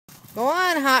Go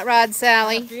on, Hot Rod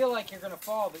Sally. You feel like you're going to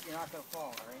fall, but you're not going to fall,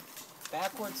 all right?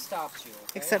 Backwards stops you,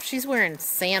 okay? Except she's wearing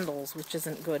sandals, which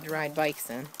isn't good to ride bikes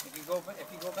in. If you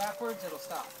go backwards, it'll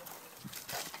stop.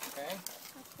 Okay?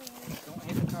 Don't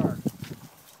hit the car.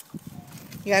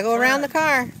 You gotta go around the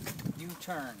car. You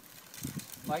turn.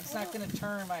 Bike's not going to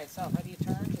turn by itself. How do you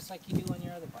turn? Just like you do on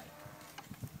your other bike.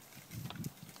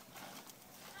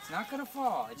 It's not going to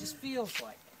fall. It just feels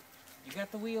like it. You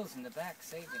got the wheels in the back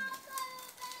saving you.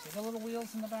 See the little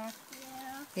wheels in the back?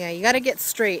 Yeah, you gotta get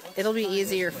straight. It'll be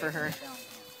easier for her.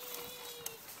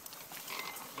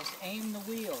 Just aim the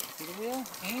wheel. See the wheel?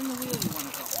 Aim the wheel you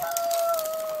want to go.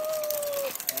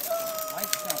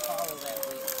 Mike's going to follow that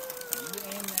wheel. You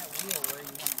aim that wheel where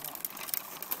you want to go.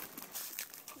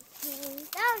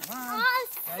 Come on.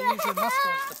 Gotta use your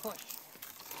muscles to push.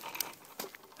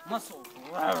 Muscles.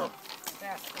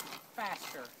 Faster.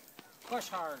 Faster. Push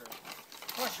harder.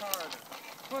 Push harder.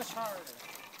 Push harder.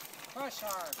 Push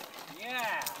harder.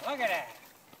 Yeah, look at that.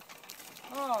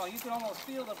 Oh, you can almost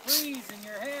feel the breeze in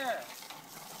your hair.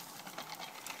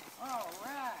 All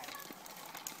right.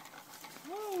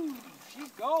 Woo,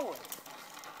 she's going.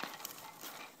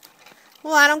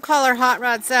 Well, I don't call her Hot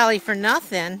Rod Sally for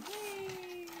nothing.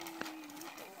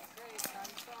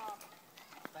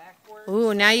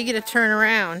 Ooh, now you get to turn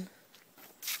around.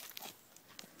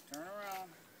 Turn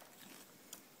around.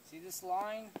 See this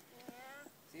line?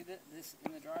 See this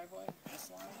in the driveway? This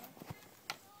line?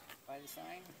 By the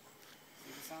sign?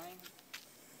 See the sign?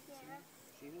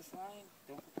 See this line?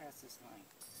 Don't go past this line.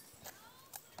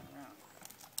 Turn around.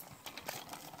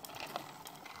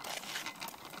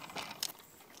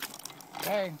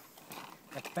 Okay.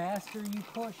 The faster you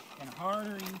push and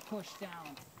harder you push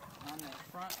down on that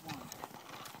front one,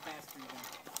 the faster you're going to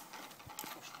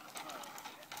push down hard.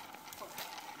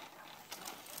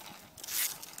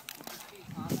 Keep your feet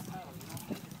on the pedal. You don't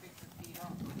need to pick your feet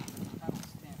up. The pedal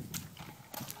spins.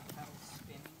 The pedal's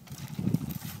spinning.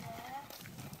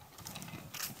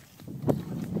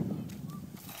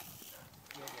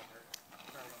 You'll get hurt.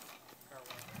 Car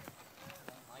won't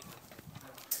like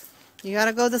it. You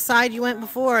gotta go the side you went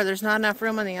before. There's not enough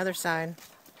room on the other side.